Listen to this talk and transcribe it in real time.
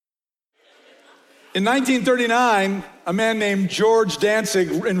In 1939, a man named George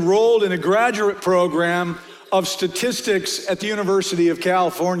Dantzig enrolled in a graduate program of statistics at the University of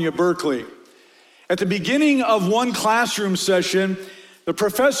California, Berkeley. At the beginning of one classroom session, the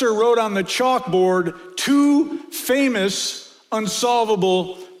professor wrote on the chalkboard two famous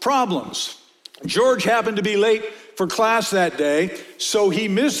unsolvable problems. George happened to be late for class that day, so he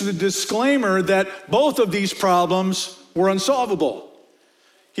missed the disclaimer that both of these problems were unsolvable.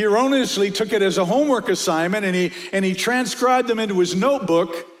 He erroneously took it as a homework assignment, and he transcribed them into his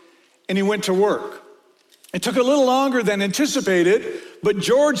notebook, and he went to work. It took a little longer than anticipated, but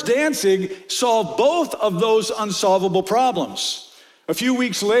George Dantzig solved both of those unsolvable problems. A few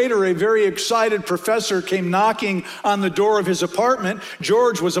weeks later, a very excited professor came knocking on the door of his apartment.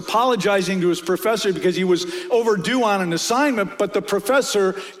 George was apologizing to his professor because he was overdue on an assignment, but the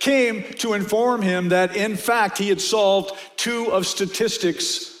professor came to inform him that, in fact, he had solved two of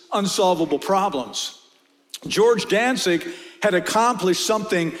statistics' unsolvable problems. George Dantzig had accomplished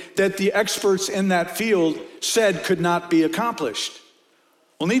something that the experts in that field said could not be accomplished.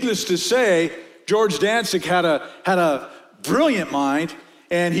 Well, needless to say, George Dantzig had a brilliant mind,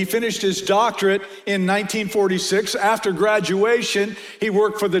 and he finished his doctorate in 1946. After graduation, he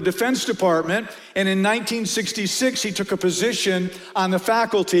worked for the Defense Department, and in 1966, he took a position on the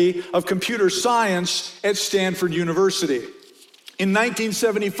faculty of computer science at Stanford University. In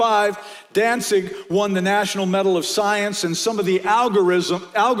 1975, Dantzig won the National Medal of Science, and some of the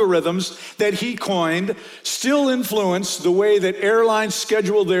algorithms that he coined still influence the way that airlines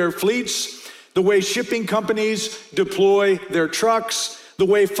schedule their fleets, the way shipping companies deploy their trucks, the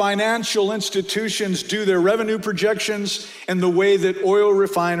way financial institutions do their revenue projections, and the way that oil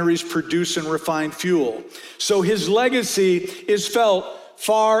refineries produce and refine fuel. So his legacy is felt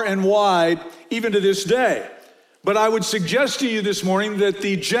far and wide, even to this day. But I would suggest to you this morning that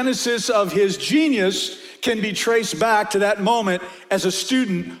the genesis of his genius can be traced back to that moment as a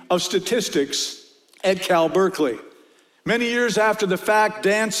student of statistics at Cal Berkeley. Many years after the fact,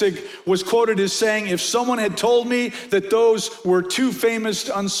 Dantzig was quoted as saying, "If someone had told me that those were two famous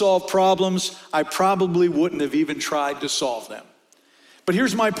unsolved problems, I probably wouldn't have even tried to solve them." But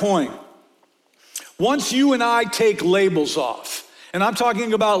here's my point. Once you and I take labels off, and I'm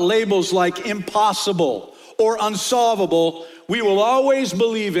talking about labels like impossible or unsolvable, we will always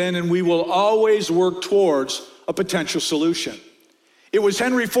believe in and we will always work towards a potential solution. It was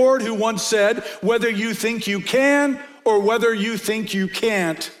Henry Ford who once said, "Whether you think you can or whether you think you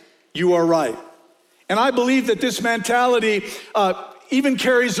can't, you are right." And I believe that this mentality even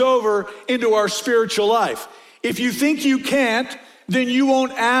carries over into our spiritual life. If you think you can't, then you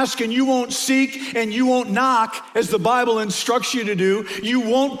won't ask and you won't seek and you won't knock as the Bible instructs you to do. You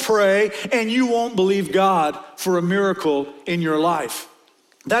won't pray and you won't believe God for a miracle in your life.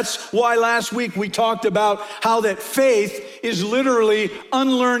 That's why last week we talked about how that faith is literally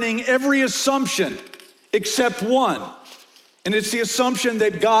unlearning every assumption except one. And it's the assumption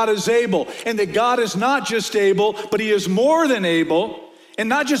that God is able, and that God is not just able, but he is more than able, and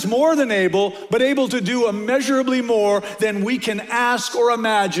not just more than able, but able to do immeasurably more than we can ask or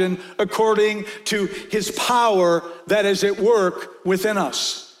imagine according to his power that is at work within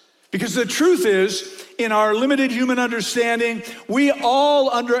us. Because the truth is, in our limited human understanding, we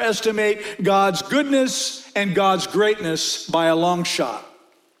all underestimate God's goodness and God's greatness by a long shot.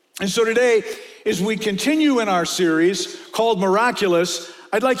 And so today, as we continue in our series called Miraculous,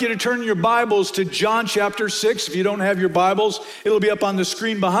 I'd like you to turn your Bibles to John chapter 6. If you don't have your Bibles, it'll be up on the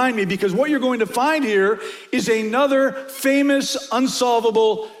screen behind me, because what you're going to find here is another famous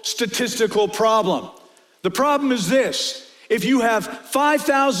unsolvable statistical problem. The problem is this: if you have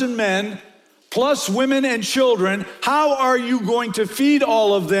 5,000 men plus women and children, how are you going to feed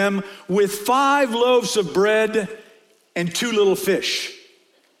all of them with 5 loaves of bread and 2 little fish?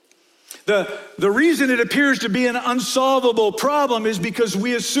 The reason it appears to be an unsolvable problem is because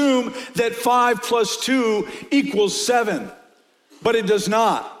we assume that 5 plus 2 equals 7, but it does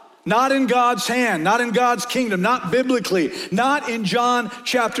not. Not in God's hand, not in God's kingdom, not biblically, not in John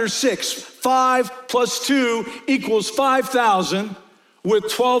chapter 6. 5 plus 2 equals 5,000 with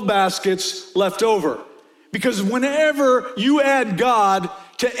 12 baskets left over. Because whenever you add God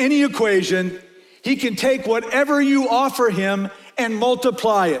to any equation, he can take whatever you offer him and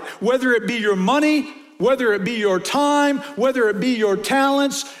multiply it. Whether it be your money, whether it be your time, whether it be your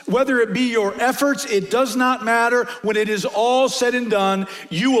talents, whether it be your efforts, it does not matter. When it is all said and done,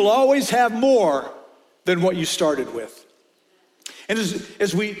 you will always have more than what you started with. And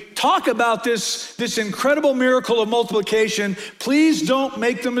as we talk about this incredible miracle of multiplication, please don't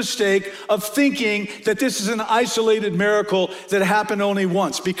make the mistake of thinking that this is an isolated miracle that happened only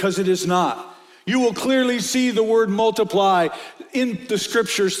once, because it is not. you will clearly see the word multiply in the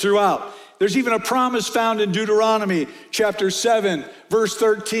scriptures throughout. There's even a promise found in Deuteronomy chapter 7, verse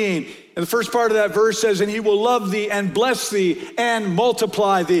 13. And the first part of that verse says, and he will love thee and bless thee and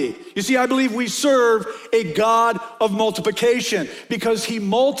multiply thee. You see, I believe we serve a God of multiplication because he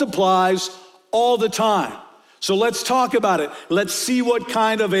multiplies all the time. So let's talk about it. Let's see what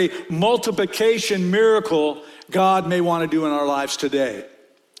kind of a multiplication miracle God may want to do in our lives today.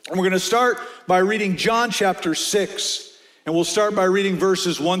 And we're going to start by reading John chapter 6. And we'll start by reading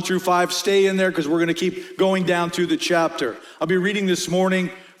verses 1 through 5. Stay in there because we're going to keep going down through the chapter. I'll be reading this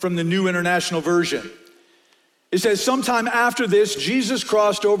morning from the New International Version. It says, sometime after this, Jesus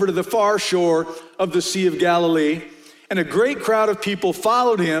crossed over to the far shore of the Sea of Galilee, and a great crowd of people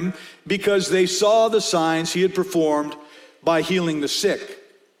followed him because they saw the signs he had performed by healing the sick.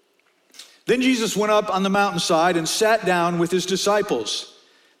 Then Jesus went up on the mountainside and sat down with his disciples.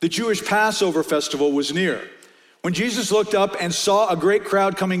 The Jewish Passover festival was near. When Jesus looked up and saw a great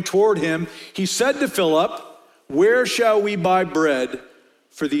crowd coming toward him, he said to Philip, where shall we buy bread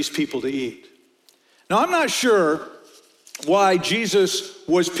for these people to eat? Now, I'm not sure why Jesus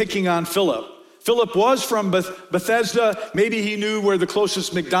was picking on Philip. Philip was from Bethesda. Maybe he knew where the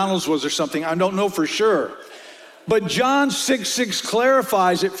closest McDonald's was or something. I don't know for sure. But John 6:6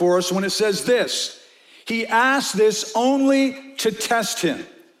 clarifies it for us when it says this. He asked this only to test him,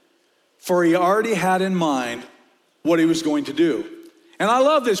 for he already had in mind what he was going to do. And I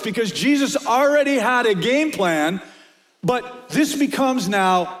love this because Jesus already had a game plan, but this becomes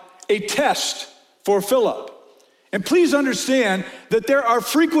now a test for Philip. And please understand that there are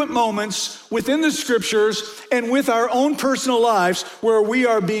frequent moments within the scriptures and with our own personal lives where we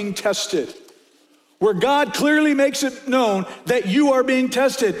are being tested, where God clearly makes it known that you are being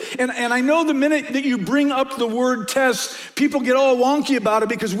tested. And I know the minute that you bring up the word test, people get all wonky about it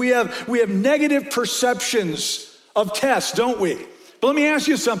because we have negative perceptions of tests, don't we? But let me ask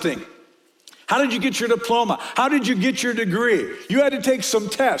you something. How did you get your diploma? How did you get your degree? You had to take some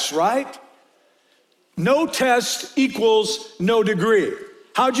tests, right? No test equals no degree.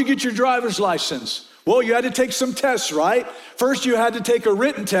 How'd you get your driver's license? Well, you had to take some tests, right? First, you had to take a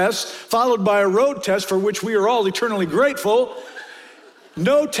written test, followed by a road test, for which we are all eternally grateful.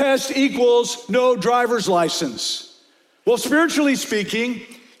 No test equals no driver's license. Well, spiritually speaking,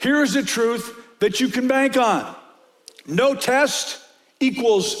 here's the truth that you can bank on. No test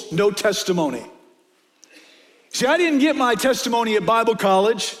equals no testimony. See, I didn't get my testimony at Bible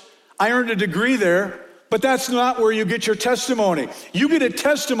college. I earned a degree there, but that's not where you get your testimony. You get a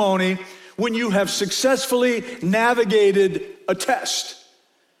testimony when you have successfully navigated a test.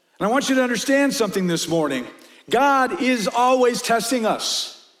 And I want you to understand something this morning. God is always testing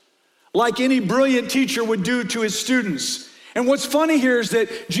us, like any brilliant teacher would do to his students. And what's funny here is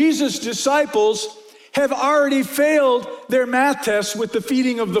that Jesus' disciples have already failed their math tests with the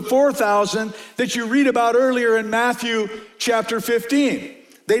feeding of the 4,000 that you read about earlier in Matthew chapter 15.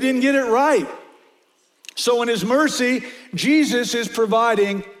 They didn't get it right. So in his mercy, Jesus is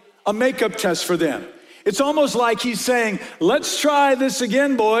providing a makeup test for them. It's almost like he's saying, let's try this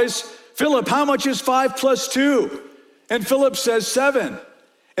again, boys. Philip, how much is 5 plus 2? And Philip says 7.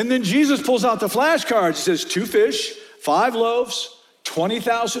 And then Jesus pulls out the flashcards. He says 2 fish, 5 loaves,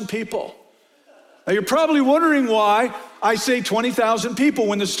 20,000 people. Now you're probably wondering why I say 20,000 people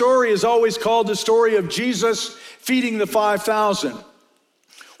when the story is always called the story of Jesus feeding the 5,000.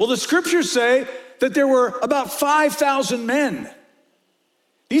 Well, the scriptures say that there were about 5,000 men.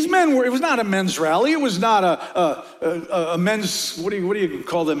 These men were, it was not a men's rally. It was not a men's, what do you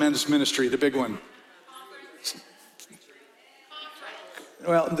call the men's ministry, the big one?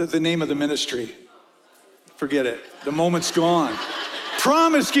 Well, the name of the ministry. Forget it. The moment's gone.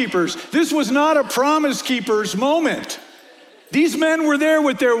 Promise keepers. This was not a promise keepers moment. These men were there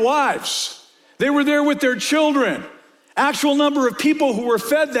with their wives. They were there with their children. Actual number of people who were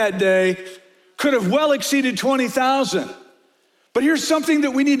fed that day could have well exceeded 20,000. But here's something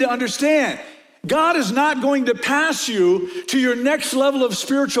that we need to understand. God is not going to pass you to your next level of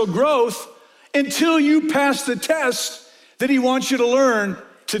spiritual growth until you pass the test that he wants you to learn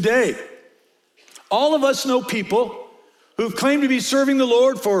today. All of us know people who've claimed to be serving the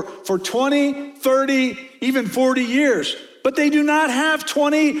Lord for 20, 30, even 40 years, but they do not have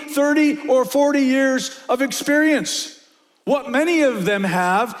 20, 30, or 40 years of experience. What many of them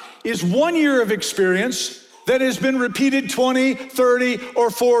have is 1 year of experience that has been repeated 20, 30, or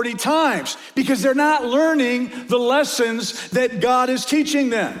 40 times because they're not learning the lessons that God is teaching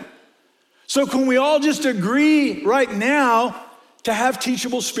them. So can we all just agree right now to have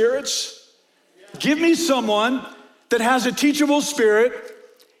teachable spirits? Give me someone that has a teachable spirit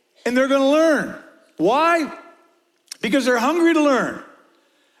and they're going to learn. Why? Because they're hungry to learn.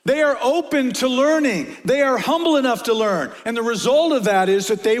 They are open to learning. They are humble enough to learn. And the result of that is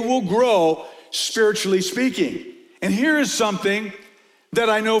that they will grow spiritually speaking. And here is something that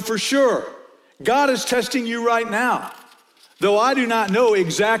I know for sure. God is testing you right now. Though I do not know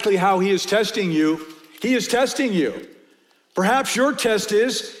exactly how he is testing you, he is testing you. Perhaps your test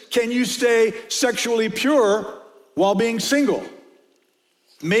is, can you stay sexually pure while being single?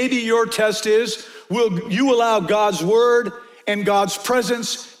 Maybe your test is, will you allow God's word and God's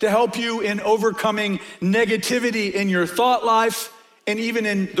presence to help you in overcoming negativity in your thought life and even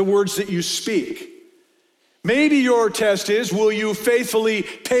in the words that you speak? Maybe your test is, will you faithfully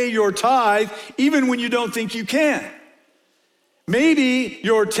pay your tithe even when you don't think you can? Maybe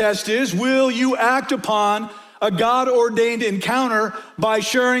your test is, will you act upon a God-ordained encounter by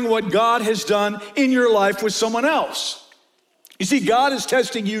sharing what God has done in your life with someone else? You see, God is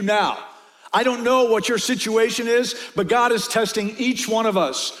testing you now. I don't know what your situation is, but God is testing each one of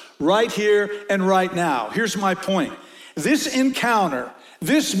us right here and right now. Here's my point. This encounter,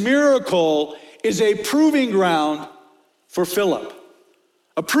 this miracle is a proving ground for Philip.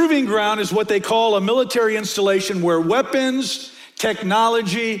 A proving ground is what they call a military installation where weapons,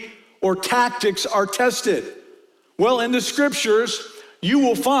 technology, or tactics are tested. Well, in the scriptures, you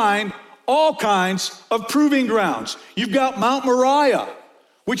will find all kinds of proving grounds. You've got Mount Moriah,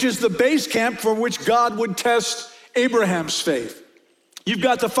 which is the base camp from which God would test Abraham's faith. You've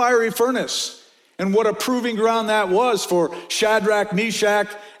got the fiery furnace, and what a proving ground that was for Shadrach, Meshach,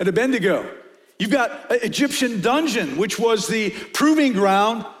 and Abednego. You've got an Egyptian dungeon, which was the proving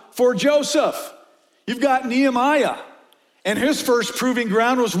ground for Joseph. You've got Nehemiah, and his first proving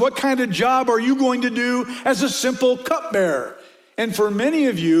ground was, what kind of job are you going to do as a simple cupbearer? And for many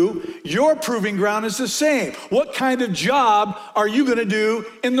of you, your proving ground is the same. What kind of job are you going to do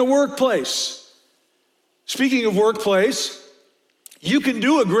in the workplace? Speaking of workplace, you can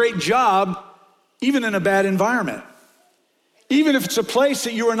do a great job even in a bad environment, even if it's a place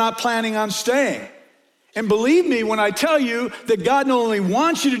that you are not planning on staying. And believe me when I tell you that God not only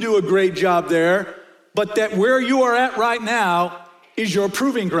wants you to do a great job there, but that where you are at right now is your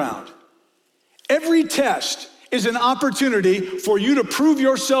proving ground. Every test is an opportunity for you to prove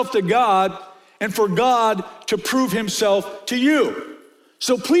yourself to God and for God to prove himself to you.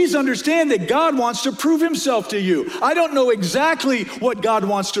 So please understand that God wants to prove himself to you. I don't know exactly what God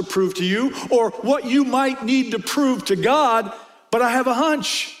wants to prove to you or what you might need to prove to God, but I have a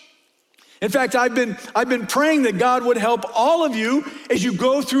hunch. In fact, I've been praying that God would help all of you as you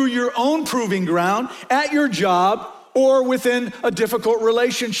go through your own proving ground at your job or within a difficult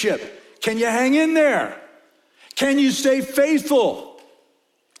relationship. Can you hang in there? Can you stay faithful?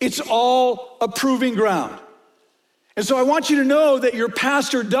 It's all a proving ground. And so I want you to know that your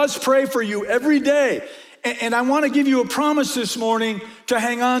pastor does pray for you every day. And I want to give you a promise this morning to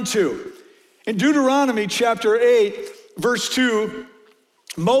hang on to. In Deuteronomy chapter 8, verse 2,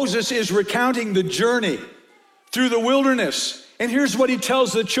 Moses is recounting the journey through the wilderness. And here's what he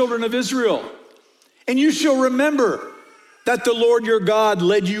tells the children of Israel. And you shall remember that the Lord your God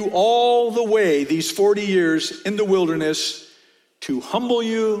led you all the way these 40 years in the wilderness to humble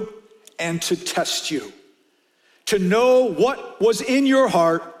you and to test you, to know what was in your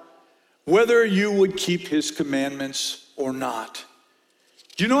heart, whether you would keep his commandments or not.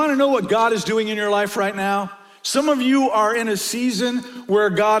 Do you want to know what God is doing in your life right now? Some of you are in a season where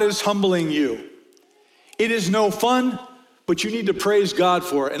God is humbling you. It is no fun, but you need to praise God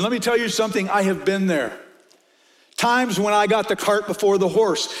for it. And let me tell you something, I have been there. Times when I got the cart before the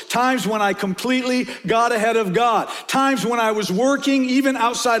horse. Times when I completely got ahead of God. Times when I was working even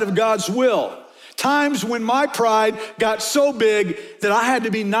outside of God's will. Times when my pride got so big that I had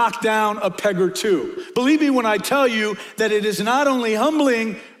to be knocked down a peg or two. Believe me when I tell you that it is not only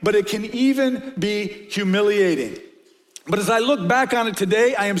humbling, but it can even be humiliating. But as I look back on it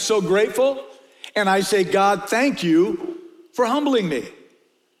today, I am so grateful. And I say, God, thank you for humbling me.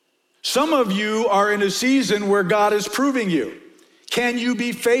 Some of you are in a season where God is proving you. Can you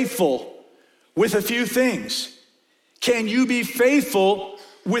be faithful with a few things? Can you be faithful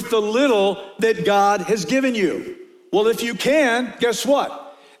with the little that God has given you? Well, if you can, guess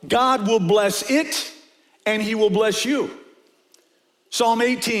what? God will bless it and he will bless you. Psalm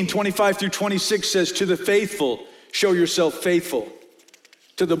 18, 25 through 26 says, to the faithful, show yourself faithful.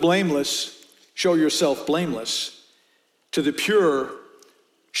 To the blameless, show yourself blameless. To the pure,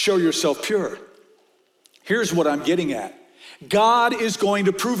 show yourself pure. Here's what I'm getting at. God is going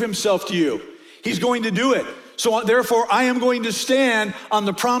to prove himself to you. He's going to do it So therefore, I am going to stand on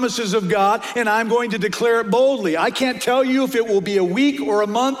the promises of God, and I'm going to declare it boldly. I can't tell you if it will be a week or a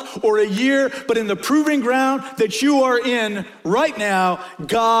month or a year, but in the proving ground that you are in right now,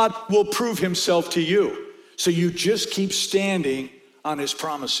 God will prove himself to you. So you just keep standing on his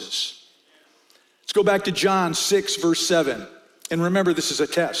promises. Let's go back to John 6, verse 7. And remember, this is a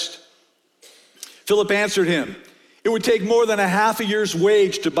test. Philip answered him, "It would take more than a half a year's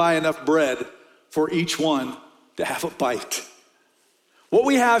wage to buy enough bread for each one to have a bite." What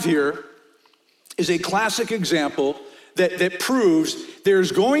we have here is a classic example that proves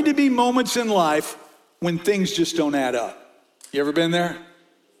there's going to be moments in life when things just don't add up. You ever been there?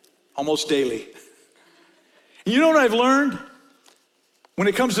 Almost daily. And you know what I've learned? When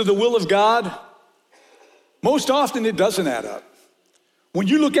it comes to the will of God, most often it doesn't add up. When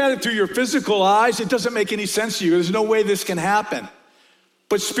you look at it through your physical eyes, it doesn't make any sense to you. There's no way this can happen.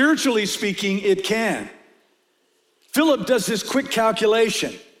 But spiritually speaking, it can. Philip does this quick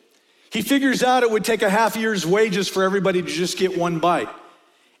calculation. He figures out it would take a half year's wages for everybody to just get one bite.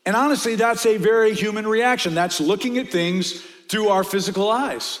 And honestly, that's a very human reaction. That's looking at things through our physical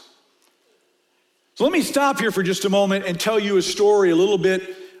eyes. So let me stop here for just a moment and tell you a story a little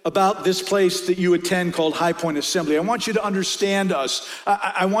bit about this place that you attend called High Point Assembly. I want you to understand us.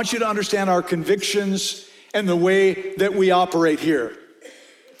 I want you to understand our convictions and the way that we operate here.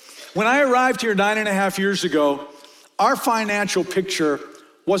 When I arrived here 9.5 years ago, our financial picture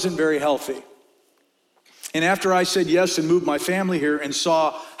wasn't very healthy. And after I said yes and moved my family here and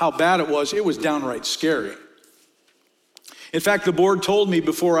saw how bad it was downright scary. In fact, the board told me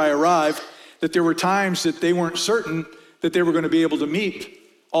before I arrived that there were times that they weren't certain that they were going to be able to meet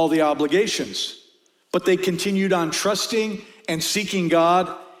all the obligations. But they continued on trusting and seeking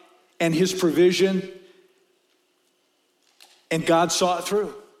God and his provision. And God saw it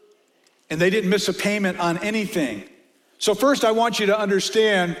through. And they didn't miss a payment on anything. So first, I want you to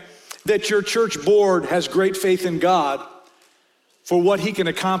understand that your church board has great faith in God for what he can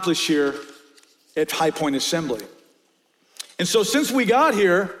accomplish here at High Point Assembly. And so since we got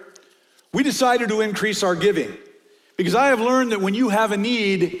here, we decided to increase our giving. Because I have learned that when you have a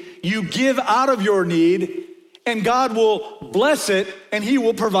need, you give out of your need, and God will bless it, and he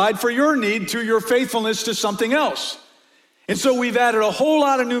will provide for your need through your faithfulness to something else. And so we've added a whole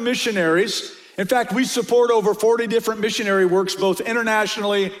lot of new missionaries. In fact, we support over 40 different missionary works, both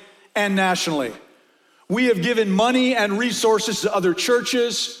internationally and nationally. We have given money and resources to other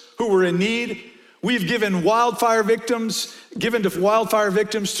churches who were in need. We've given to wildfire victims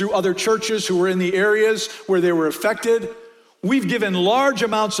through other churches who were in the areas where they were affected. We've given large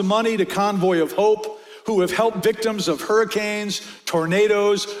amounts of money to Convoy of Hope, who have helped victims of hurricanes,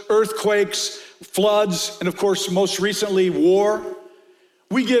 tornadoes, earthquakes, floods, and of course, most recently, war.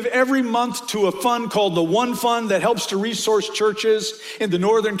 We give every month to a fund called the One Fund that helps to resource churches in the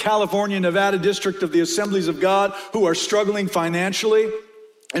Northern California, Nevada district of the Assemblies of God who are struggling financially.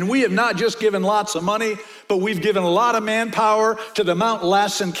 And we have not just given lots of money, but we've given a lot of manpower to the Mount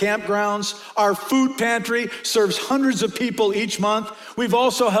Lassen campgrounds. Our food pantry serves hundreds of people each month. We've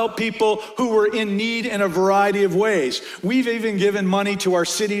also helped people who were in need in a variety of ways. We've even given money to our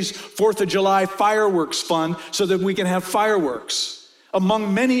city's 4th of July fireworks fund so that we can have fireworks,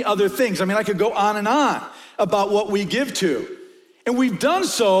 among many other things. I mean, I could go on and on about what we give to. And we've done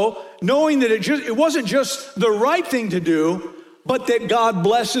so knowing that it wasn't just the right thing to do, but that God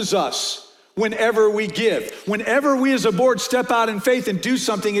blesses us whenever we give. Whenever we as a board step out in faith and do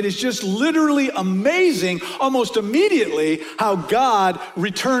something, it is just literally amazing, almost immediately, how God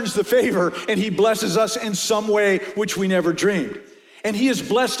returns the favor and he blesses us in some way which we never dreamed. And he has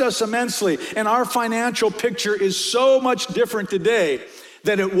blessed us immensely. And our financial picture is so much different today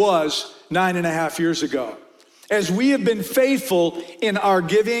than it was 9.5 years ago. As we have been faithful in our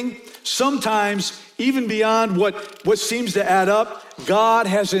giving, sometimes even beyond what seems to add up, God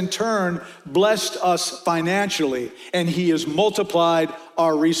has in turn blessed us financially, and he has multiplied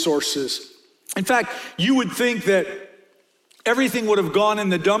our resources. In fact, you would think that everything would have gone in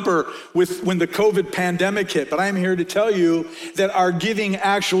the dumper when the COVID pandemic hit, but I'm here to tell you that our giving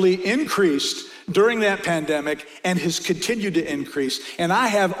actually increased during that pandemic and has continued to increase. And I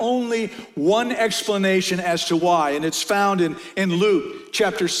have only one explanation as to why, and it's found in Luke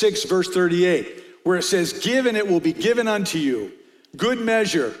chapter 6, verse 38, where it says, "Give and it will be given unto you, good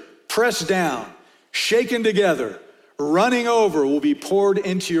measure, pressed down, shaken together, running over will be poured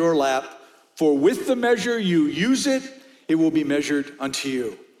into your lap, for with the measure you use it, it will be measured unto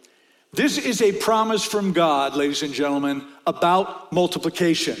you." This is a promise from God, ladies and gentlemen, about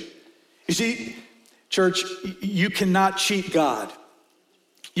multiplication. You see, church, you cannot cheat God.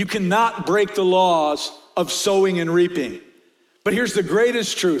 You cannot break the laws of sowing and reaping. But here's the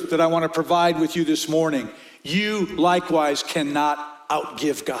greatest truth that I want to provide with you this morning. You likewise cannot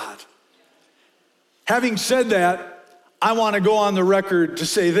outgive God. Having said that, I want to go on the record to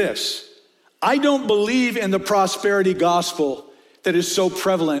say this. I don't believe in the prosperity gospel that is so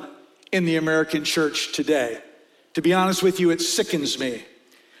prevalent in the American church today. To be honest with you, it sickens me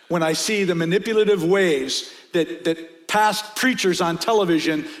when I see the manipulative ways that past preachers on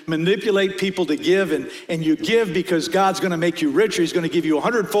television manipulate people to give, and you give because God's going to make you rich, or he's going to give you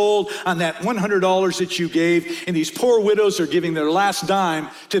 100-fold on that $100 that you gave, and these poor widows are giving their last dime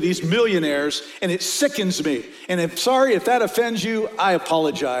to these millionaires, and it sickens me. And sorry if that offends you, I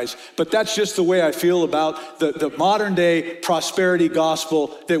apologize, but that's just the way I feel about the modern day prosperity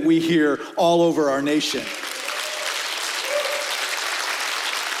gospel that we hear all over our nation.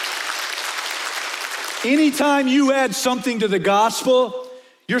 Anytime you add something to the gospel,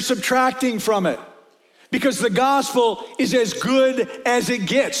 you're subtracting from it, because the gospel is as good as it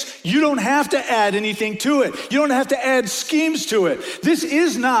gets. You don't have to add anything to it. You don't have to add schemes to it. This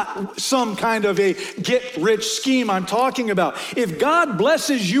is not some kind of a get-rich scheme I'm talking about. If God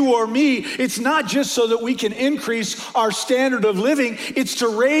blesses you or me, it's not just so that we can increase our standard of living, it's to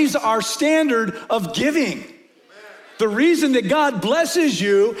raise our standard of giving. The reason that God blesses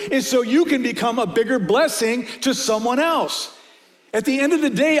you is so you can become a bigger blessing to someone else. At the end of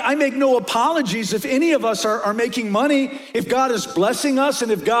the day, I make no apologies if any of us are making money, if God is blessing us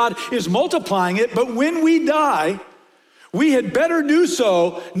and if God is multiplying it. But when we die, we had better do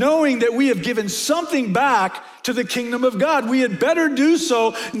so knowing that we have given something back to the kingdom of God. We had better do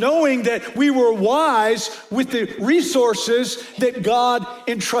so knowing that we were wise with the resources that God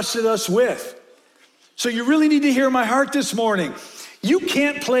entrusted us with. So you really need to hear my heart this morning. You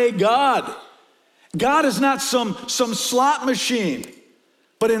can't play God. God is not some slot machine.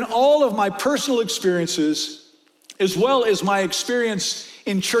 But in all of my personal experiences, as well as my experience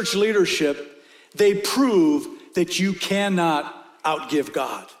in church leadership, they prove that you cannot outgive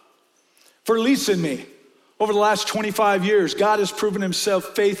God. For Lisa and me, over the last 25 years, God has proven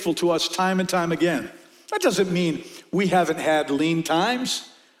himself faithful to us time and time again. That doesn't mean we haven't had lean times.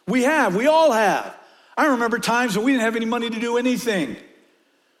 We all have. I remember times when we didn't have any money to do anything.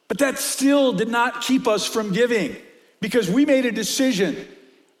 But that still did not keep us from giving, because we made a decision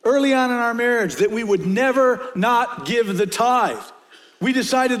early on in our marriage that we would never not give the tithe. We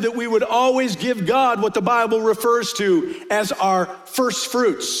decided that we would always give God what the Bible refers to as our first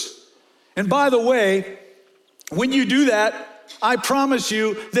fruits. And by the way, when you do that, I promise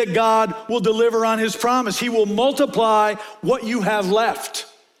you that God will deliver on his promise. He will multiply what you have left.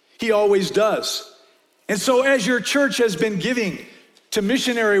 He always does. And so as your church has been giving to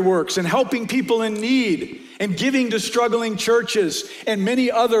missionary works and helping people in need and giving to struggling churches and many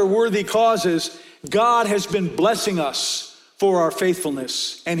other worthy causes, God has been blessing us for our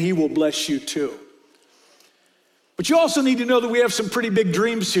faithfulness, and he will bless you too. But you also need to know that we have some pretty big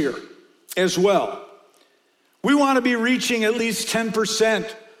dreams here as well. We want to be reaching at least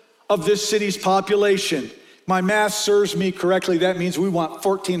 10% of this city's population. My math serves me correctly. That means we want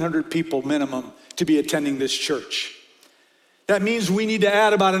 1,400 people minimum to be attending this church. That means we need to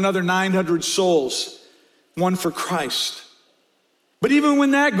add about another 900 souls, one for Christ. But even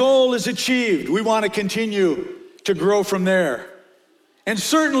when that goal is achieved, we want to continue to grow from there. And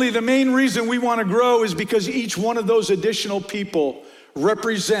certainly the main reason we want to grow is because each one of those additional people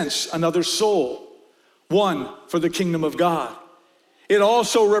represents another soul, one for the kingdom of God. It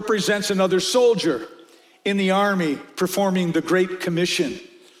also represents another soldier in the army performing the Great Commission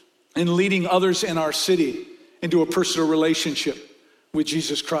and leading others in our city into a personal relationship with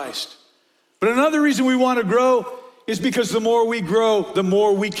Jesus Christ. But another reason we want to grow is because the more we grow, the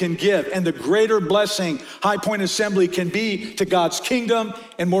more we can give, and the greater blessing High Point Assembly can be to God's kingdom,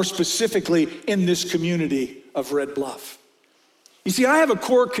 and more specifically in this community of Red Bluff. You see, I have a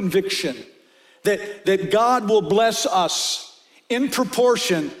core conviction that God will bless us in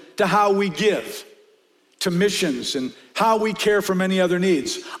proportion to how we give to missions and how we care for many other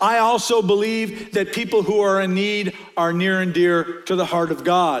needs. I also believe that people who are in need are near and dear to the heart of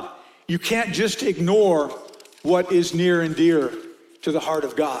God. You can't just ignore what is near and dear to the heart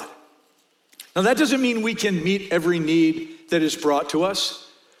of God. Now, that doesn't mean we can meet every need that is brought to us,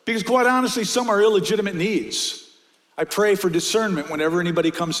 because quite honestly, some are illegitimate needs. I pray for discernment whenever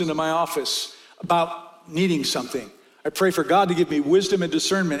anybody comes into my office about needing something. I pray for God to give me wisdom and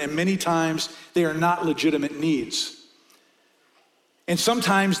discernment, and many times they are not legitimate needs. And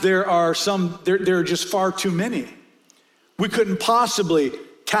sometimes there are just far too many. We couldn't possibly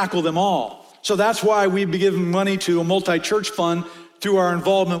tackle them all. So that's why we've been giving money to a multi-church fund through our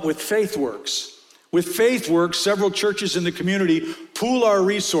involvement with FaithWorks. With FaithWorks, several churches in the community pool our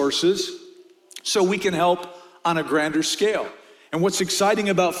resources so we can help on a grander scale. And what's exciting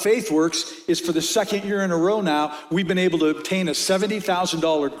about FaithWorks is for the second year in a row now, we've been able to obtain a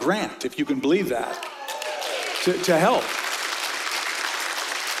 $70,000 grant, if you can believe that, to help.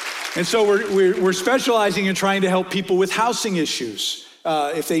 And so we're specializing in trying to help people with housing issues.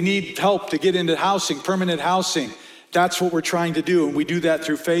 If they need help to get into housing, permanent housing, that's what we're trying to do, and we do that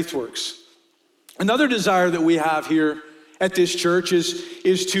through FaithWorks. Another desire that we have here at this church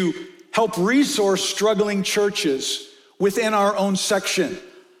is to help resource struggling churches within our own section.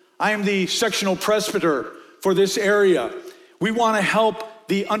 I am the sectional presbyter for this area. We want to help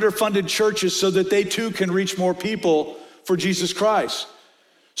the underfunded churches so that they too can reach more people for Jesus Christ.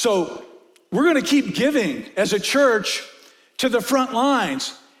 So we're going to keep giving as a church to the front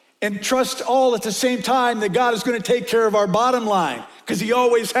lines and trust all at the same time that God is going to take care of our bottom line, because he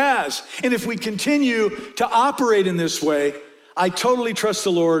always has. And if we continue to operate in this way, I totally trust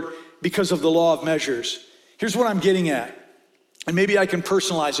the Lord because of the law of measures. Here's what I'm getting at, and maybe I can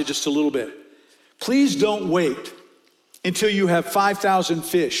personalize it just a little bit. Please don't wait until you have 5,000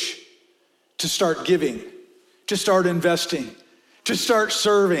 fish to start giving, to start investing, to start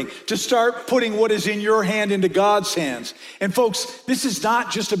serving, to start putting what is in your hand into God's hands. And folks, this is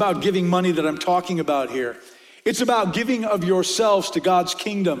not just about giving money that I'm talking about here. It's about giving of yourselves to God's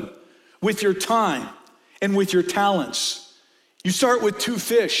kingdom with your time and with your talents. You start with 2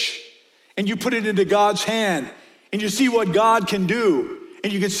 fish and you put it into God's hand and you see what God can do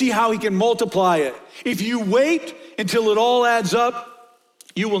and you can see how he can multiply it. If you wait until it all adds up,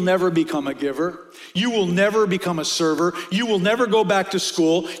 you will never become a giver. You will never become a server. You will never go back to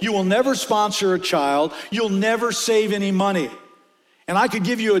school. You will never sponsor a child. You'll never save any money. And I could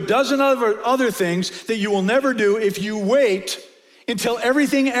give you a dozen other things that you will never do if you wait until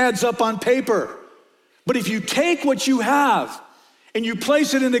everything adds up on paper. But if you take what you have and you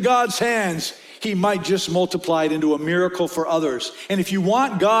place it into God's hands, he might just multiply it into a miracle for others. And if you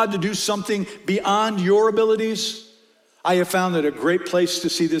want God to do something beyond your abilities, I have found that a great place to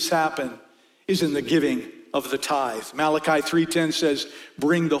see this happen is in the giving of the tithe. Malachi 3:10 says,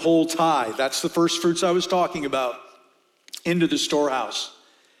 bring the whole tithe. That's the first fruits I was talking about, into the storehouse,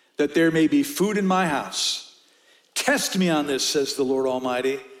 that there may be food in my house. Test me on this, says the Lord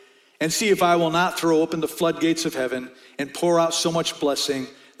Almighty, and see if I will not throw open the floodgates of heaven and pour out so much blessing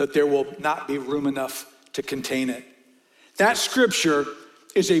that there will not be room enough to contain it. That scripture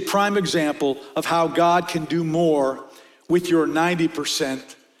is a prime example of how God can do more with your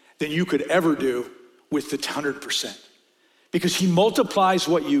 90% than you could ever do with the 100%. Because he multiplies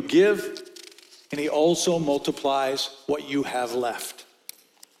what you give, and he also multiplies what you have left.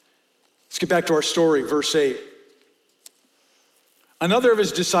 Let's get back to our story, verse 8. Another of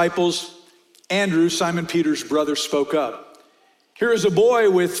his disciples, Andrew, Simon Peter's brother, spoke up. Here is a boy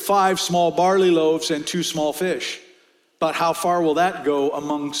with 5 small barley loaves and 2 small fish. But how far will that go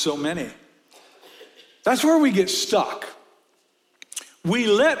among so many? That's where we get stuck. We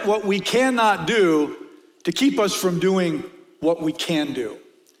let what we cannot do to keep us from doing what we can do.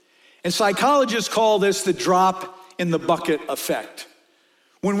 And psychologists call this the drop in the bucket effect.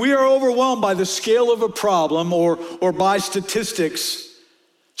 When we are overwhelmed by the scale of a problem or by statistics,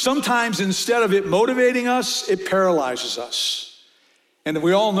 sometimes instead of it motivating us, it paralyzes us. And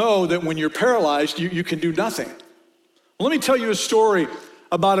we all know that when you're paralyzed, you can do nothing. Well, let me tell you a story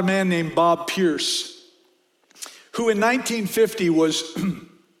about a man named Bob Pierce, who in 1950 was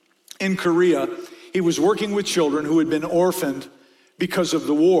in Korea. He was working with children who had been orphaned because of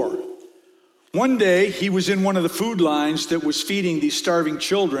the war. One day, he was in one of the food lines that was feeding these starving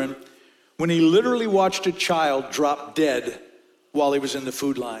children when he literally watched a child drop dead while he was in the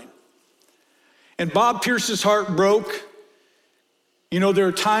food line. And Bob Pierce's heart broke. You know, there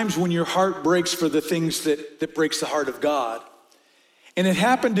are times when your heart breaks for the things that breaks the heart of God. And it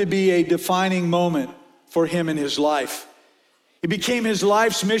happened to be a defining moment for him in his life. It became his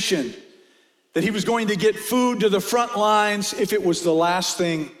life's mission that he was going to get food to the front lines if it was the last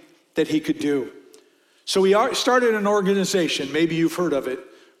thing that he could do. So he started an organization, maybe you've heard of it,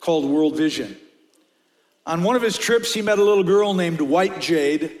 called World Vision. On one of his trips, he met a little girl named White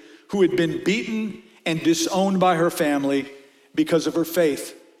Jade who had been beaten and disowned by her family because of her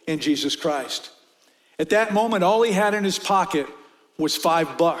faith in Jesus Christ. At that moment, all he had in his pocket was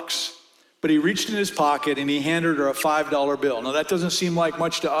 $5. But he reached in his pocket and he handed her a $5 bill. Now that doesn't seem like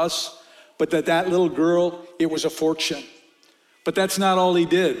much to us, but that little girl, it was a fortune. But that's not all he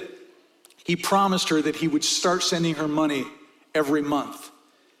did. He promised her that he would start sending her money every month.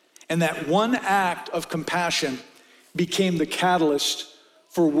 And that one act of compassion became the catalyst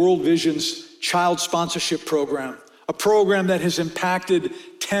for World Vision's child sponsorship program, a program that has impacted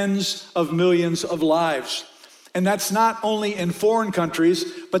tens of millions of lives. And that's not only in foreign countries,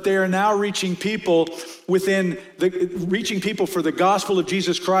 but they are now reaching people for the gospel of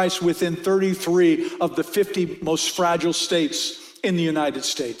Jesus Christ within 33 of the 50 most fragile states in the United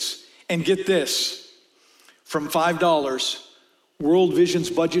States. And get this, from $5, World Vision's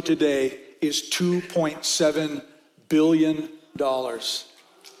budget today is $2.7 billion.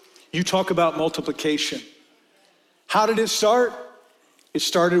 You talk about multiplication. How did it start? It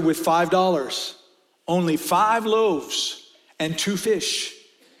started with $5. Only 5 loaves and 2 fish.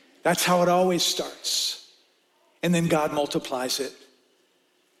 That's how it always starts. And then God multiplies it.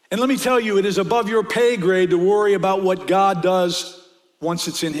 And let me tell you, it is above your pay grade to worry about what God does once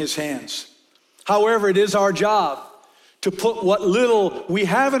it's in his hands. However, it is our job to put what little we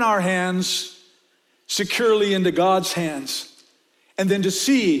have in our hands securely into God's hands, and then to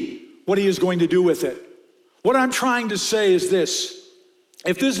see what he is going to do with it. What I'm trying to say is this: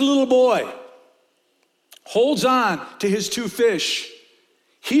 if this little boy holds on to his 2 fish,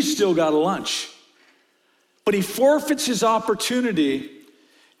 he's still got a lunch. But he forfeits his opportunity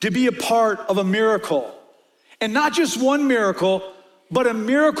to be a part of a miracle. And not just one miracle, but a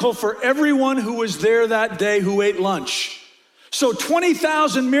miracle for everyone who was there that day who ate lunch. So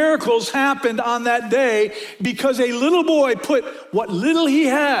 20,000 miracles happened on that day because a little boy put what little he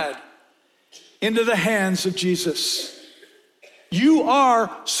had into the hands of Jesus. You are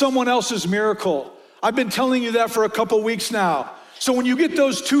someone else's miracle. I've been telling you that for a couple weeks now. So when you get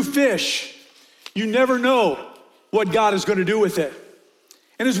those 2 fish, you never know what God is going to do with it.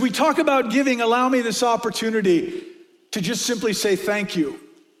 And as we talk about giving, allow me this opportunity to just simply say thank you.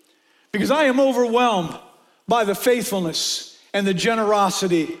 Because I am overwhelmed by the faithfulness and the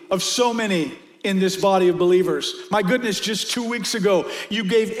generosity of so many in this body of believers. My goodness, just 2 weeks ago, you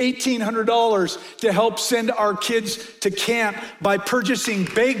gave $1,800 to help send our kids to camp by purchasing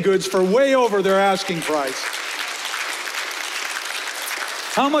baked goods for way over their asking price.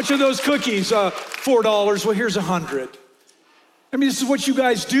 How much are those cookies? $4. Well, here's 100. I mean, this is what you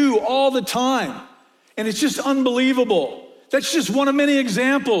guys do all the time. And it's just unbelievable. That's just one of many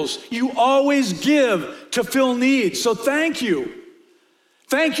examples. You always give to fill needs. So thank you.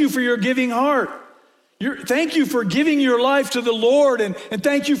 Thank you for your giving heart. Thank you for giving your life to the Lord, and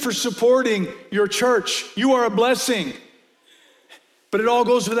thank you for supporting your church. You are a blessing. But it all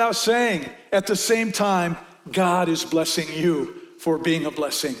goes without saying, at the same time, God is blessing you for being a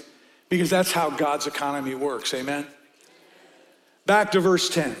blessing, because that's how God's economy works, amen? Back to verse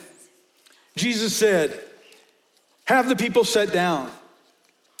 10. Jesus said, have the people sit down.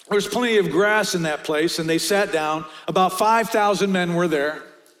 There's plenty of grass in that place, and they sat down. About 5,000 men were there.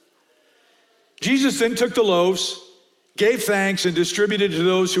 Jesus then took the loaves, gave thanks, and distributed to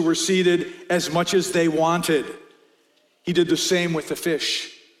those who were seated as much as they wanted. He did the same with the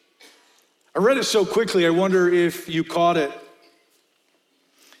fish. I read it so quickly, I wonder if you caught it.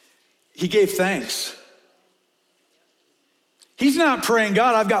 He gave thanks. He's not praying,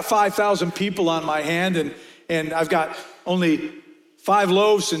 God, I've got 5,000 people on my hand, and I've got only 5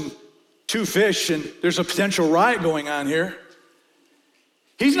 loaves and 2 fish, and there's a potential riot going on here.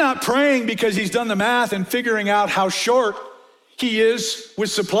 He's not praying because he's done the math and figuring out how short he is with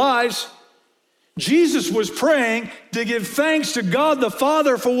supplies. Jesus was praying to give thanks to God the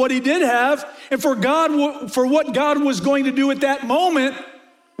Father for what he did have, and for what God was going to do at that moment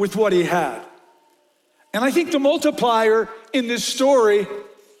with what he had. And I think the multiplier in this story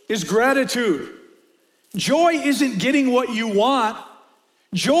is gratitude. Joy isn't getting what you want.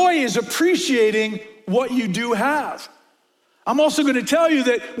 Joy is appreciating what you do have. I'm also going to tell you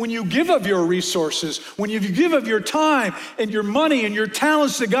that when you give of your resources, when you give of your time and your money and your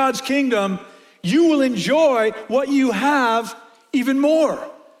talents to God's kingdom, you will enjoy what you have even more.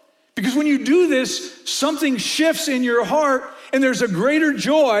 Because when you do this, something shifts in your heart, and there's a greater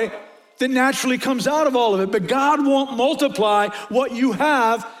joy that naturally comes out of all of it. But God won't multiply what you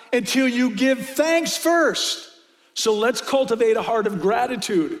have until you give thanks first. So let's cultivate a heart of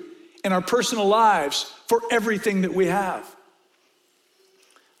gratitude in our personal lives for everything that we have.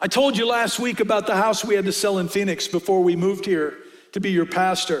 I told you last week about the house we had to sell in Phoenix before we moved here to be your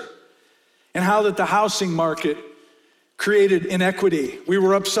pastor, and how that the housing market created inequity. We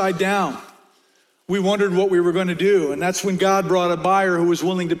were upside down. We wondered what we were going to do, and that's when God brought a buyer who was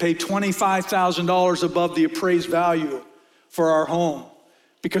willing to pay $25,000 above the appraised value for our home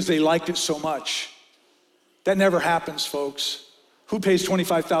because they liked it so much. That never happens, folks. Who pays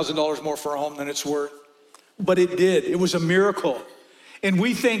 $25,000 more for a home than it's worth? But it did. It was a miracle. And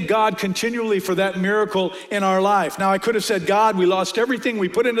we thank God continually for that miracle in our life. Now, I could have said, God, we lost everything we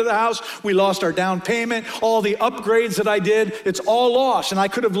put into the house. We lost our down payment, all the upgrades that I did. It's all lost. And I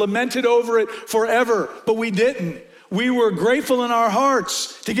could have lamented over it forever, but we didn't. We were grateful in our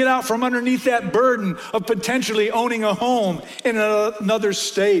hearts to get out from underneath that burden of potentially owning a home in another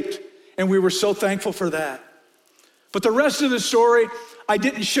state. And we were so thankful for that. But the rest of the story, I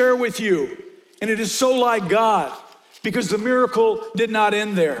didn't share with you. And it is so like God, because the miracle did not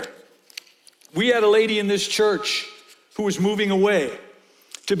end there. We had a lady in this church who was moving away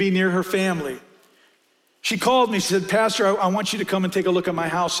to be near her family. She called me, she said, Pastor, I want you to come and take a look at my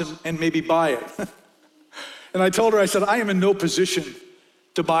house and maybe buy it. And I told her, I said, I am in no position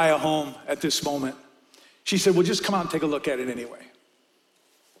to buy a home at this moment. She said, well, just come out and take a look at it anyway.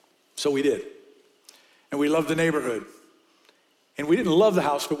 So we did. And we loved the neighborhood. And we didn't love the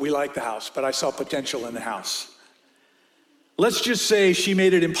house, but we liked the house. But I saw potential in the house. Let's just say she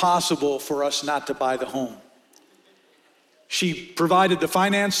made it impossible for us not to buy the home. She provided the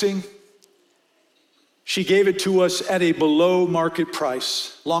financing. She gave it to us at a below market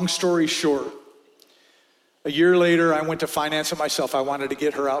price. Long story short, a year later, I went to finance it myself. I wanted to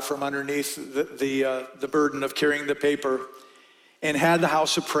get her out from underneath the burden of carrying the paper, and had the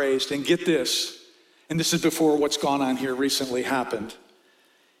house appraised. And get this, and this is before what's gone on here recently happened.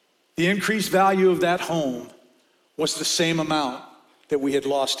 The increased value of that home was the same amount that we had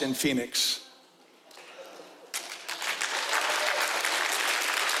lost in Phoenix.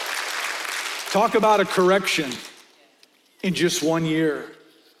 Talk about a correction in just 1 year.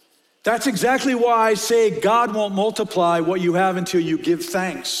 That's exactly why I say God won't multiply what you have until you give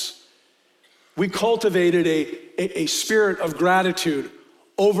thanks. We cultivated a spirit of gratitude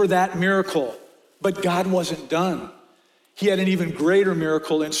over that miracle, but God wasn't done. He had an even greater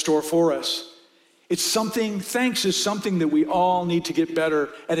miracle in store for us. Thanks is something that we all need to get better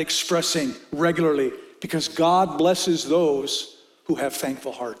at expressing regularly, because God blesses those who have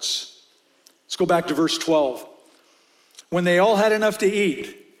thankful hearts. Let's go back to verse 12. When they all had enough to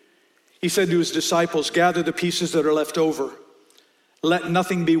eat, he said to his disciples, gather the pieces that are left over. Let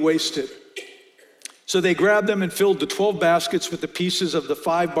nothing be wasted. So they grabbed them and filled the 12 baskets with the pieces of the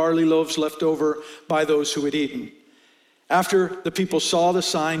 5 barley loaves left over by those who had eaten. After the people saw the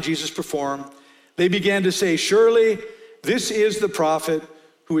sign Jesus performed, they began to say, surely this is the prophet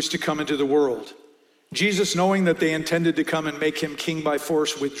who is to come into the world. Jesus, knowing that they intended to come and make him king by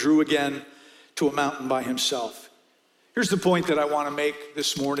force, withdrew again to a mountain by himself. Here's the point that I want to make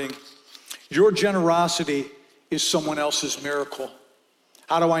this morning. Your generosity is someone else's miracle.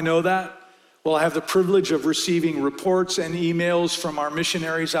 How do I know that? Well, I have the privilege of receiving reports and emails from our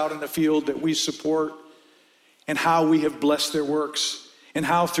missionaries out in the field that we support, and how we have blessed their works, and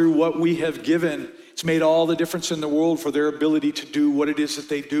how through what we have given, it's made all the difference in the world for their ability to do what it is that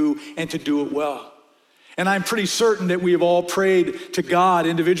they do and to do it well. And I'm pretty certain that we have all prayed to God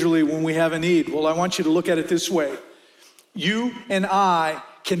individually when we have a need. Well, I want you to look at it this way. You and I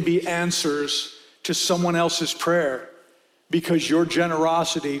can be answers to someone else's prayer, because your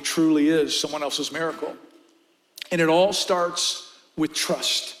generosity truly is someone else's miracle. And it all starts with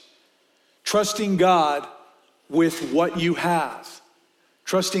trust. Trusting God with what you have.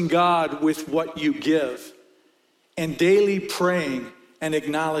 Trusting God with what you give. And daily praying and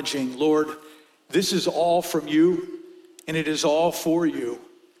acknowledging, Lord, this is all from you, and it is all for you.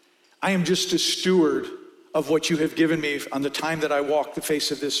 I am just a steward of what you have given me on the time that I walk the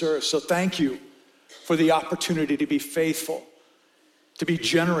face of this earth. So thank you for the opportunity to be faithful, to be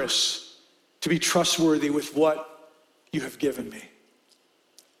generous, to be trustworthy with what you have given me.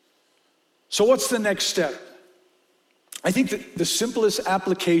 So what's the next step? I think that the simplest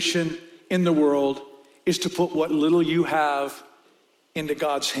application in the world is to put what little you have into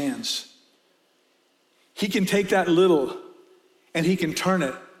God's hands. He can take that little and he can turn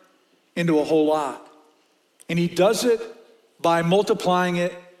it into a whole lot. And he does it by multiplying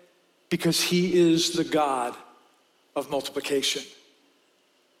it, because he is the God of multiplication.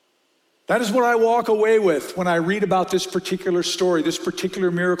 That is what I walk away with when I read about this particular story, this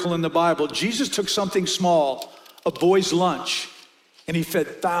particular miracle in the Bible. Jesus took something small, a boy's lunch, and he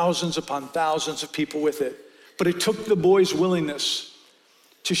fed thousands upon thousands of people with it. But it took the boy's willingness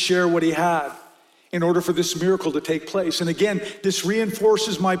to share what he had in order for this miracle to take place. And again, this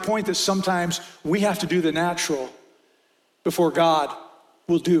reinforces my point that sometimes we have to do the natural before God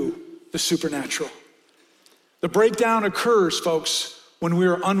will do the supernatural. The breakdown occurs, folks, when we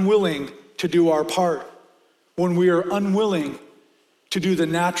are unwilling to do our part, when we are unwilling to do the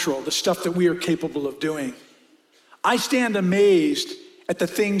natural, the stuff that we are capable of doing. I stand amazed at the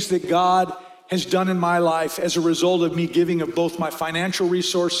things that God has done in my life as a result of me giving of both my financial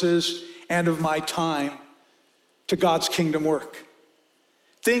resources and of my time to God's kingdom work.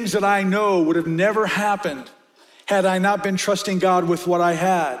 Things that I know would have never happened had I not been trusting God with what I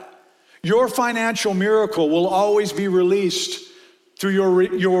had. Your financial miracle will always be released through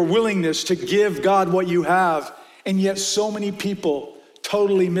your willingness to give God what you have, and yet so many people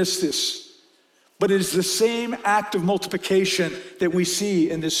totally miss this. But it is the same act of multiplication that we see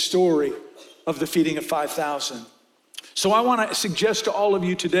in this story of the feeding of 5,000. So I want to suggest to all of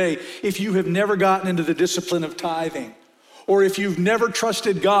you today, if you have never gotten into the discipline of tithing, or if you've never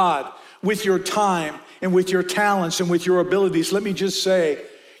trusted God with your time and with your talents and with your abilities, let me just say,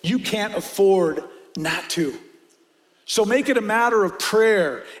 you can't afford not to. So make it a matter of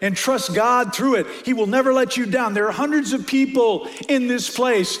prayer and trust God through it. He will never let you down. There are hundreds of people in this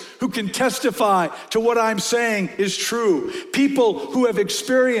place who can testify to what I'm saying is true. People who have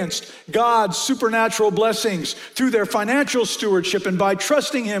experienced God's supernatural blessings through their financial stewardship and by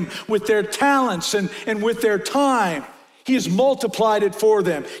trusting Him with their talents and with their time. He has multiplied it for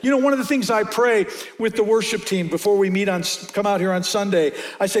them. You know, one of the things I pray with the worship team before we come out here on Sunday,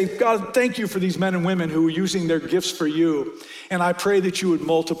 I say, God, thank you for these men and women who are using their gifts for you. And I pray that you would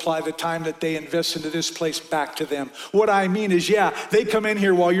multiply the time that they invest into this place back to them. What I mean is, yeah, they come in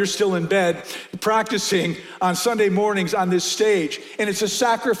here while you're still in bed practicing on Sunday mornings on this stage, and it's a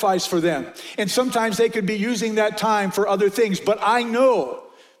sacrifice for them. And sometimes they could be using that time for other things, but I know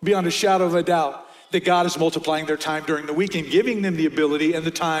beyond a shadow of a doubt that God is multiplying their time during the week and giving them the ability and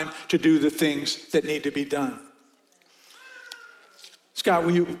the time to do the things that need to be done.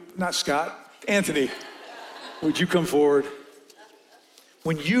 Anthony, would you come forward?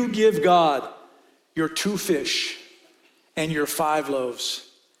 When you give God your 2 fish and your 5 loaves,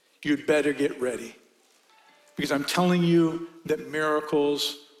 you'd better get ready. Because I'm telling you that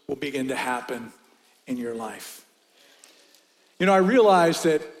miracles will begin to happen in your life. You know, I realize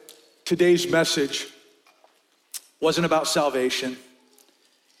that today's message wasn't about salvation.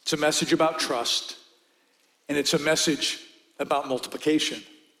 It's a message about trust, and it's a message about multiplication.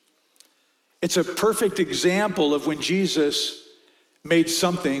 It's a perfect example of when Jesus made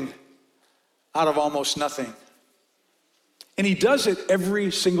something out of almost nothing. And He does it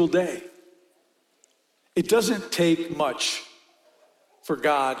every single day. It doesn't take much for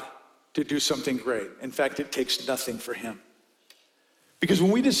God to do something great. In fact, it takes nothing for Him. Because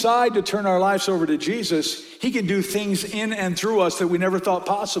when we decide to turn our lives over to Jesus, He can do things in and through us that we never thought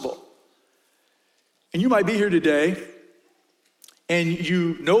possible. And you might be here today, and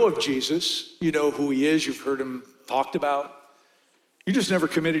you know of Jesus, you know who He is, you've heard Him talked about. You just never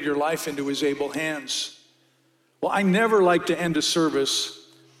committed your life into His able hands. Well, I never like to end a service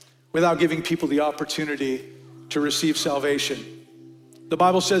without giving people the opportunity to receive salvation. The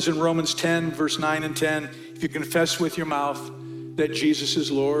Bible says in Romans 10, verse 9 and 10, if you confess with your mouth that Jesus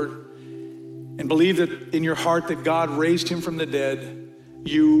is Lord and believe that in your heart that God raised Him from the dead,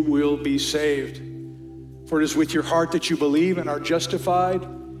 you will be saved. For it is with your heart that you believe and are justified,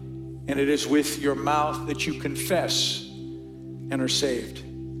 and it is with your mouth that you confess and are saved.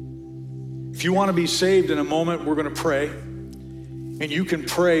 If you want to be saved, in a moment we're going to pray, and you can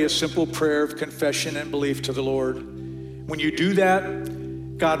pray a simple prayer of confession and belief to the Lord. When you do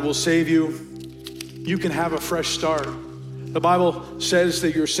that, God will save you. You can have a fresh start. The Bible says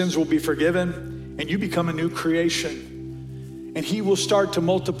that your sins will be forgiven and you become a new creation. And He will start to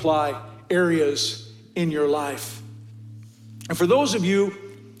multiply areas in your life. And for those of you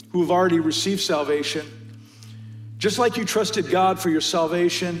who have already received salvation, just like you trusted God for your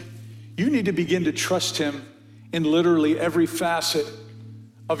salvation, you need to begin to trust Him in literally every facet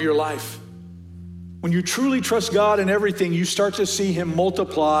of your life. When you truly trust God in everything, you start to see Him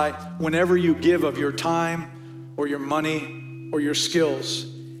multiply whenever you give of your time or your money or your skills.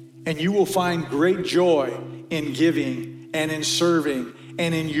 And you will find great joy in giving and in serving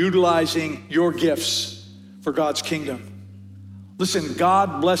and in utilizing your gifts for God's kingdom. Listen,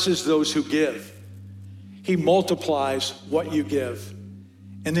 God blesses those who give. He multiplies what you give.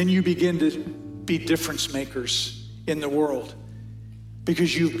 And then you begin to be difference makers in the world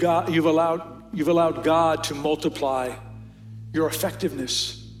because you've allowed God to multiply your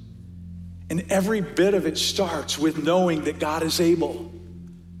effectiveness. And every bit of it starts with knowing that God is able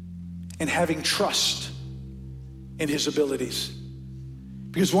and having trust in His abilities.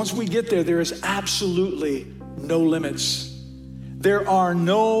 Because once we get there, there is absolutely no limits. There are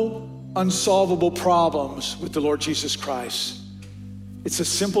no unsolvable problems with the Lord Jesus Christ. It's a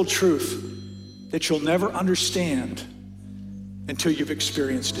simple truth that you'll never understand until you've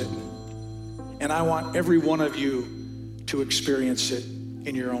experienced it. And I want every one of you to experience it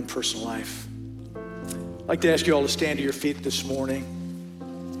in your own personal life. like to ask you all to stand to your feet this morning.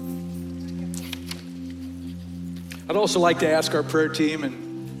 I'd also like to ask our prayer team,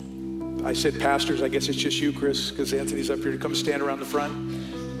 and I said pastors, I guess it's just you, Chris, because Anthony's up here, to come stand around the front.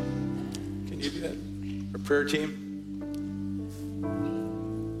 Can you do that? Our prayer team.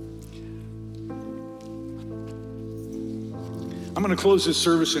 I'm going to close this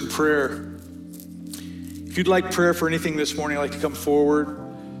service in prayer. If you'd like prayer for anything this morning, I'd like to come forward.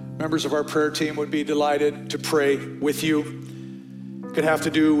 Members of our prayer team would be delighted to pray with you. It could have to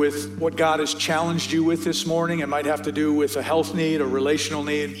do with what God has challenged you with this morning. It might have to do with a health need, a relational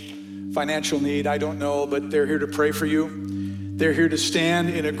need, financial need. I don't know, but they're here to pray for you. They're here to stand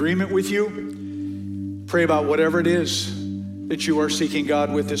in agreement with you. Pray about whatever it is that you are seeking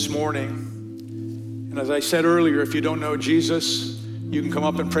God with this morning. And as I said earlier, if you don't know Jesus, you can come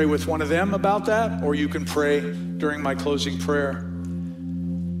up and pray with one of them about that, or you can pray during my closing prayer.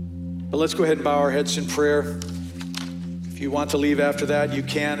 But let's go ahead and bow our heads in prayer. If you want to leave after that, you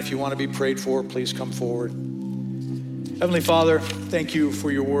can. If you want to be prayed for, please come forward. Heavenly Father, thank you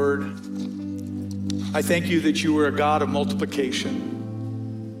for your word. I thank you that you are a God of multiplication,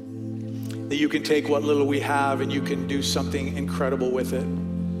 that you can take what little we have and you can do something incredible with it.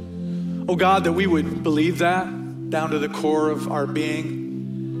 Oh God, that we would believe that down to the core of our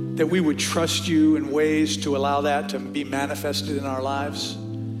being, that we would trust you in ways to allow that to be manifested in our lives.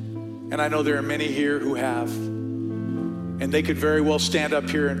 And I know there are many here who have, and they could very well stand up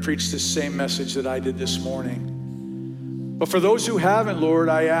here and preach this same message that I did this morning. But for those who haven't, Lord,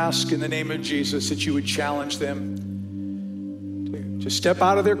 I ask in the name of Jesus that you would challenge them to step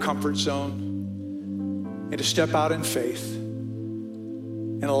out of their comfort zone and to step out in faith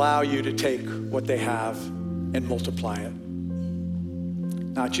and allow you to take what they have and multiply it.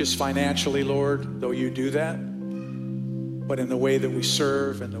 Not just financially, Lord, though you do that, but in the way that we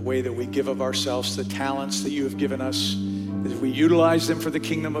serve and the way that we give of ourselves, the talents that you have given us. As we utilize them for the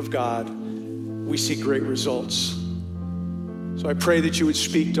kingdom of God, we see great results. So I pray that you would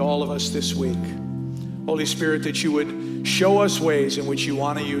speak to all of us this week. Holy Spirit, that you would show us ways in which you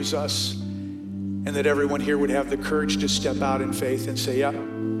want to use us, and that everyone here would have the courage to step out in faith and say, yep,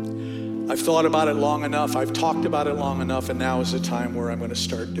 I've thought about it long enough, I've talked about it long enough, and now is the time where I'm going to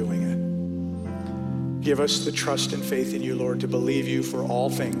start doing it. Give us the trust and faith in you, Lord, to believe you for all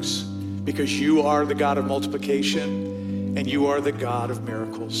things, because you are the God of multiplication and you are the God of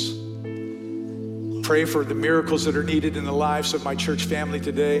miracles. Pray for the miracles that are needed in the lives of my church family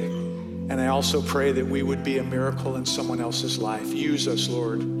today, and I also pray that we would be a miracle in someone else's life. Use us,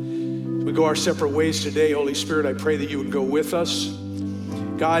 Lord. As we go our separate ways today, Holy Spirit, I pray that you would go with us,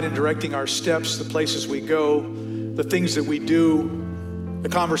 guide and directing our steps, the places we go, the things that we do, the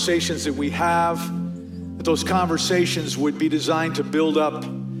conversations that we have, that those conversations would be designed to build up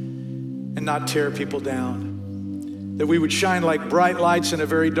and not tear people down. That we would shine like bright lights in a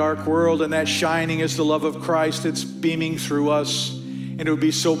very dark world, and that shining is the love of Christ that's beaming through us. And it would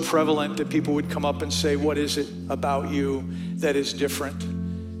be so prevalent that people would come up and say, what is it about you that is different?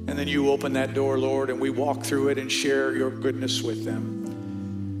 And then you open that door, Lord, and we walk through it and share your goodness with them.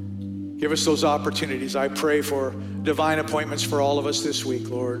 Give us those opportunities. I pray for divine appointments for all of us this week,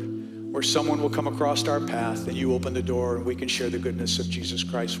 Lord, where someone will come across our path and you open the door and we can share the goodness of Jesus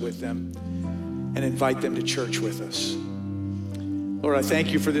Christ with them and invite them to church with us. Lord, I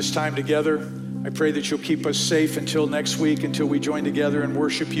thank you for this time together. I pray that you'll keep us safe until next week, until we join together and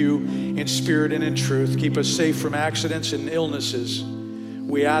worship you in spirit and in truth. Keep us safe from accidents and illnesses.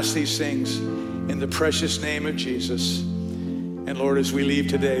 We ask these things in the precious name of Jesus. And Lord, as we leave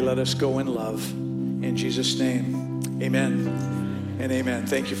today, let us go in love. In Jesus' name, amen and amen.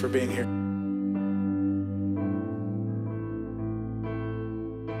 Thank you for being here.